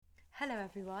Hello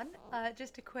everyone,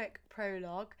 just a quick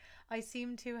prologue. I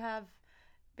seem to have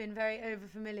been very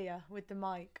overfamiliar with the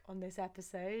mic on this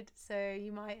episode, so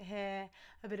you might hear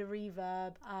a bit of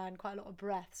reverb and quite a lot of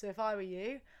breath. So if I were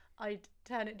you, I'd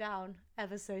turn it down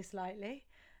ever so slightly.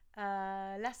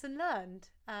 Lesson learned,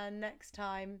 and next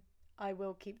time I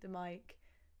will keep the mic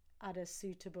at a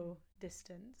suitable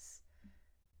distance.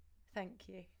 Thank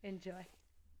you. Enjoy.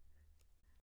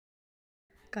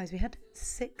 Guys, we had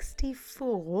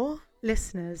 64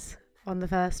 listeners on the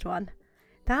first one.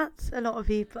 That's a lot of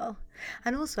people.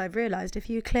 And also I've realised if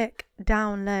you click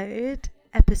download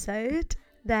episode,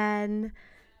 then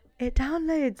it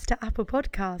downloads to Apple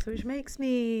Podcasts, which makes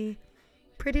me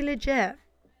pretty legit,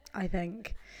 I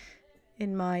think,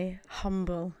 in my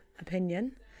humble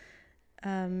opinion.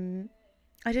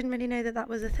 I didn't really know that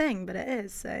was a thing, but it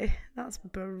is, so that's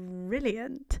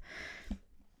brilliant.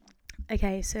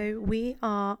 Okay, so we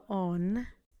are on...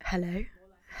 Hello.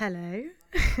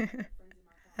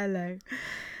 Hello.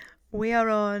 We are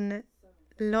on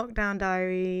Lockdown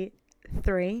Diary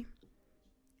 3.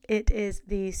 It is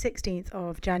the 16th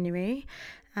of January,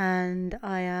 and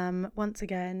I am once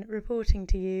again reporting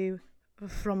to you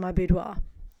from my boudoir.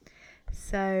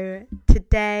 So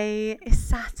today is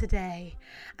Saturday,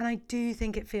 and I do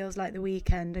think it feels like the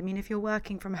weekend. I mean, if you're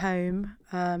working from home,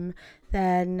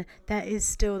 then there is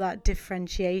still that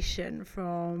differentiation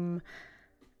from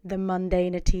the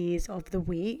mundanities of the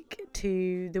week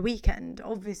to the weekend.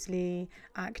 Obviously,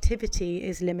 activity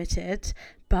is limited,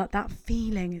 but that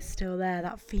feeling is still there.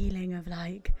 That feeling of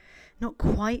like, not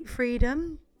quite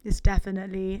freedom. It's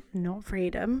definitely not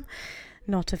freedom.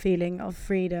 Not a feeling of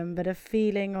freedom, but a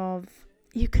feeling of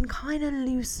you can kind of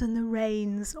loosen the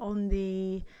reins on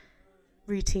the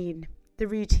routine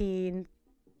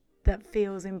that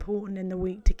feels important in the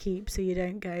week to keep so you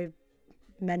don't go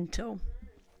mental.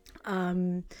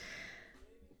 I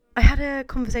had a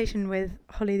conversation with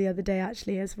Holly the other day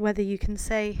actually as whether you can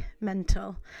say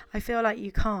mental. I feel like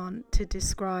you can't, to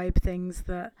describe things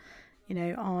that,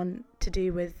 aren't to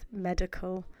do with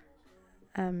medical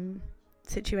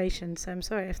situations, so I'm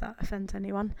sorry if that offends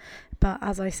anyone, but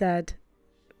as I said,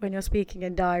 when you're speaking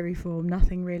in diary form,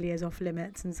 nothing really is off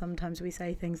limits, and sometimes we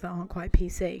say things that aren't quite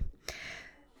PC.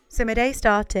 So my day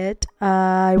started,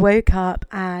 I woke up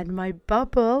and my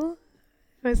bubble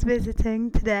was visiting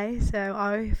today, so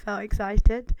I felt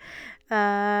excited,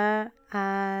 and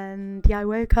I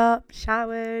woke up,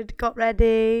 showered, got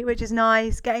ready, which is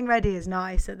nice. Getting ready is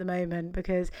nice at the moment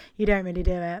because you don't really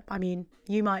do it. I mean,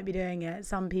 you might be doing it.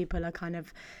 Some people are kind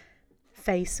of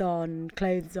face on,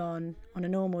 clothes on a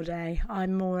normal day.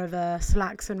 I'm more of a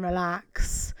slacks and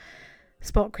relax,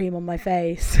 spot cream on my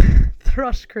face,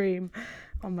 thrush cream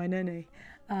on my nunny.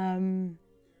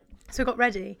 So I got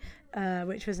ready,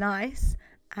 which was nice.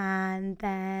 And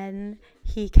then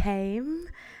he came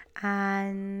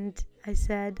and I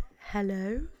said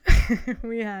hello.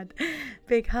 We had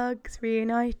big hugs,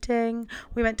 reuniting.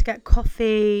 We went to get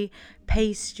coffee,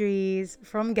 pastries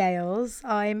from Gales.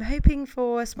 I'm hoping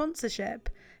for a sponsorship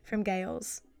from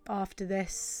Gales after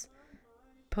this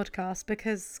podcast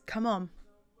because, come on,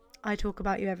 I talk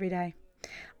about you every day.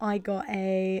 I got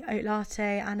a oat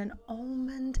latte and an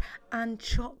almond and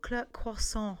chocolate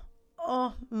croissant.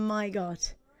 Oh my God.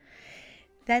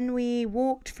 Then we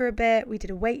walked for a bit. We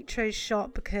did a Waitrose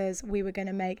shop because we were going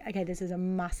to make... Okay, this is a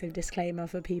massive disclaimer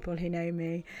for people who know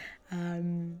me.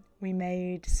 We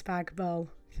made spag bol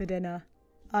for dinner.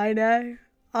 I know.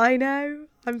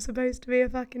 I'm supposed to be a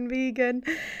fucking vegan.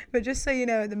 But just so you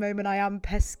know, at the moment I am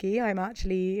pesky. I'm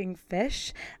actually eating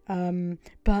fish.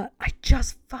 But I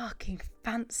just fucking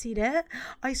fancied it.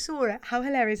 I saw it. How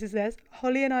hilarious is this?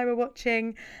 Holly and I were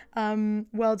watching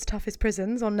World's Toughest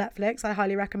Prisons on Netflix. I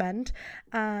highly recommend.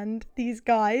 And these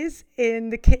guys in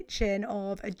the kitchen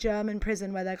of a German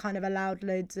prison where they're kind of allowed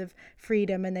loads of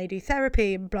freedom and they do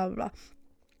therapy and blah, blah, blah.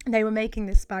 They were making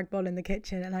this spag bol in the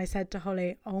kitchen and I said to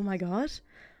Holly, oh my God,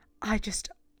 I just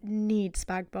need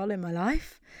spag bol in my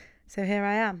life. So here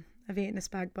I am. I've eaten a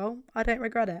spag bol. I don't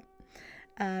regret it.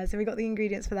 So we got the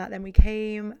ingredients for that. Then we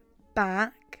came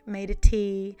back, made a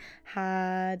tea,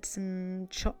 had some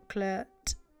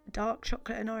chocolate, dark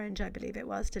chocolate and orange, I believe it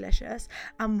was, delicious,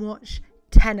 and watched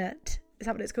Tenet. Is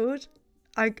that what it's called?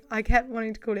 I kept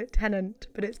wanting to call it Tenant,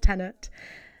 but it's Tenet.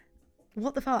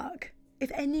 What the fuck?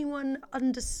 If anyone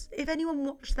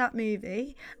watched that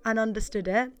movie and understood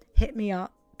it, hit me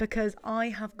up because I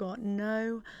have got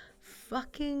no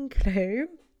fucking clue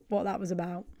what that was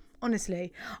about.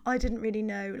 Honestly, I didn't really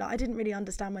know, I didn't really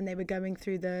understand when they were going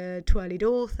through the twirly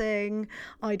door thing.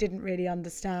 I didn't really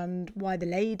understand why the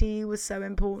lady was so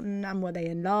important, and were they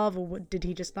in love, or did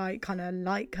he just kind of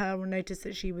like her or notice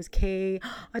that she was key?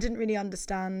 I didn't really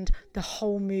understand the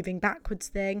whole moving backwards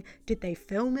thing. Did they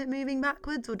film it moving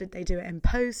backwards, or did they do it in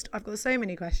post? I've got so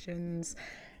many questions.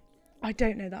 I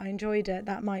don't know that I enjoyed it.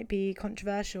 That might be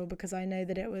controversial, because I know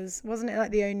that wasn't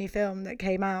it the only film that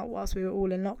came out whilst we were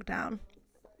all in lockdown?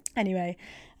 Anyway,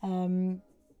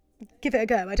 give it a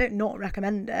go. I don't not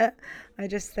recommend it. I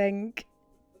just think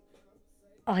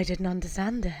I didn't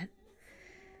understand it.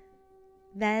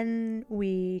 Then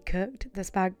we cooked the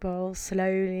spag bol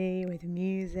slowly with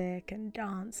music and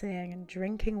dancing and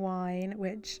drinking wine,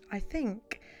 which I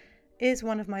think is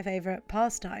one of my favourite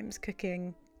pastimes,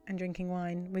 cooking and drinking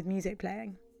wine with music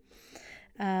playing.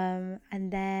 And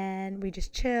then we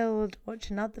just chilled, watched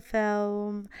another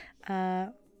film,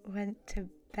 went to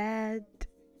bed.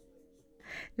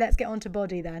 Let's get on to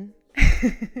body then.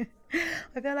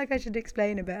 I feel like I should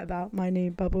explain a bit about my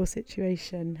new bubble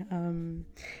situation.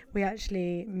 We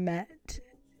actually met,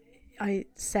 I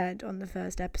said on the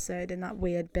first episode, in that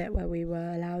weird bit where we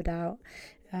were allowed out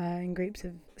in groups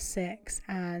of 6,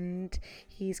 and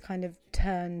he's kind of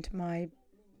turned my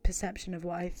perception of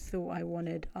what I thought I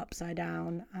wanted upside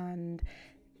down, and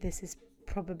this is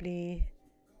probably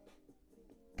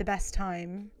the best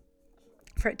time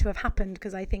for it to have happened,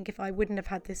 because I think if I wouldn't have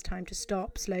had this time to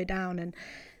stop, slow down, and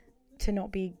to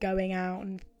not be going out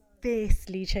and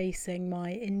fiercely chasing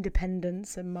my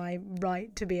independence and my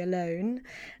right to be alone,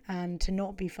 and to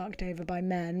not be fucked over by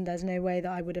men, there's no way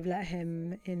that I would have let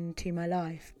him into my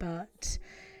life. But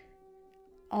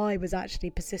I was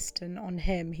actually persistent on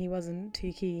him. He wasn't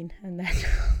too keen, and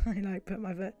then I put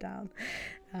my foot down,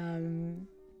 and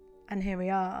here we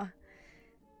are.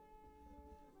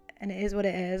 And it is what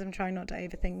it is. I'm trying not to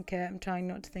overthink it. I'm trying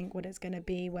not to think what it's going to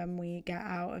be when we get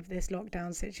out of this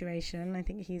lockdown situation. I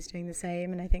think he's doing the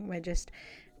same, and I think we're just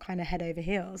kind of head over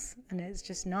heels, and it's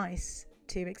just nice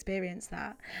to experience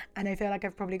that. And I feel like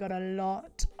I've probably got a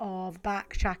lot of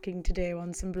backtracking to do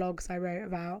on some blogs I wrote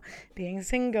about being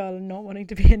single and not wanting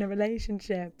to be in a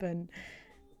relationship, and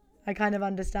I kind of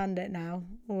understand it now.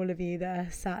 All of you that are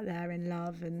sat there in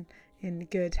love and in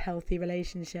good, healthy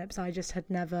relationships, I just had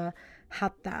never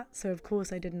had that, so of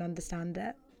course I didn't understand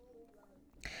it.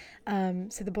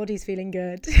 So the body's feeling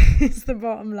good. It's the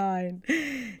bottom line.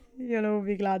 You'll all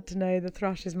be glad to know the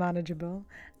thrush is manageable.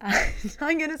 And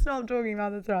I'm going to stop talking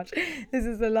about the thrush. This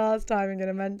is the last time I'm going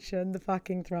to mention the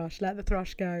fucking thrush. Let the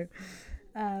thrush go.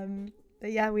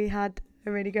 But yeah, we had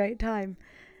a really great time.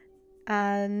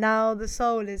 And now the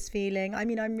soul is feeling, I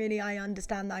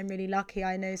understand that I'm really lucky.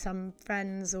 I know some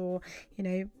friends or,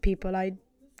 people I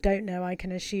don't know, I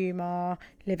can assume, are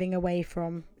living away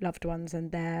from loved ones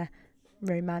and their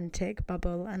romantic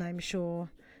bubble, and I'm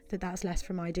sure that that's less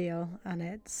from ideal, and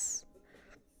it's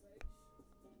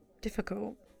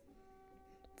difficult.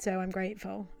 So I'm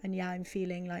grateful, and yeah, I'm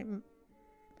feeling like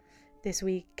this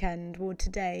weekend, or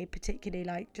today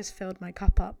particularly, just filled my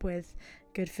cup up with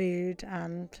good food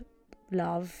and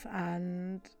love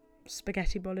and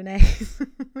spaghetti bolognese,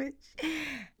 which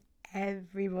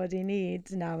everybody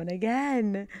needs now and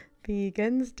again.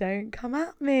 Vegans, don't come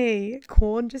at me.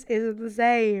 Corn just isn't the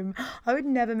same. I would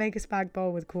never make a spag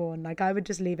bol with corn. I would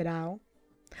just leave it out.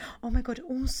 Oh my god,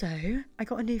 also, I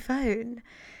got a new phone.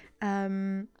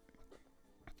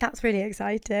 That's really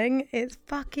exciting. It's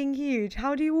fucking huge.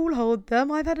 How do you all hold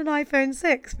them? I've had an iPhone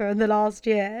 6 for the last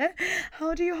year.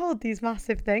 How do you hold these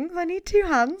massive things? I need 2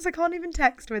 hands. I can't even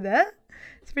text with it.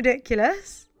 It's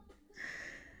ridiculous.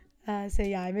 So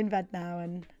yeah, I'm in bed now,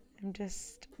 and I'm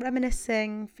just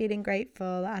reminiscing, feeling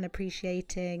grateful and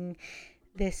appreciating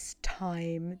this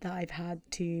time that I've had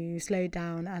to slow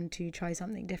down and to try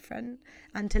something different,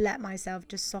 and to let myself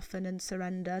just soften and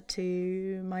surrender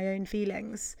to my own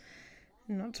feelings,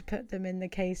 not to put them in the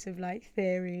case of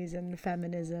theories and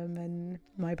feminism and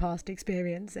my past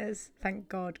experiences. Thank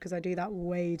God, because I do that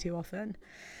way too often.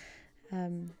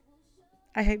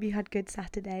 I hope you had good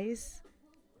Saturdays,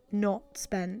 not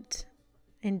spent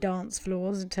in dance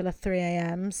floors until 3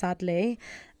 a.m, sadly,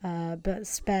 but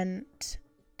spent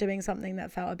doing something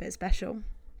that felt a bit special,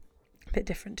 a bit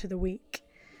different to the week.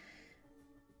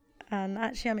 And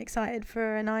actually I'm excited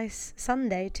for a nice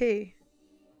Sunday too.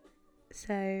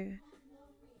 So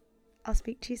I'll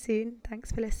speak to you soon.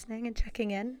 Thanks for listening and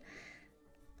checking in.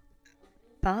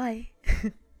 Bye.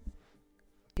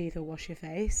 Teeth or wash your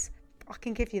face. I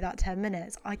can give you that 10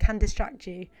 minutes. I can distract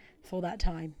you for that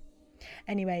time.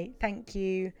 Anyway, thank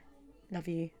you. Love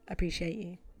you. Appreciate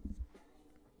you.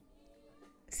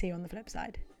 See you on the flip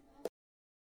side.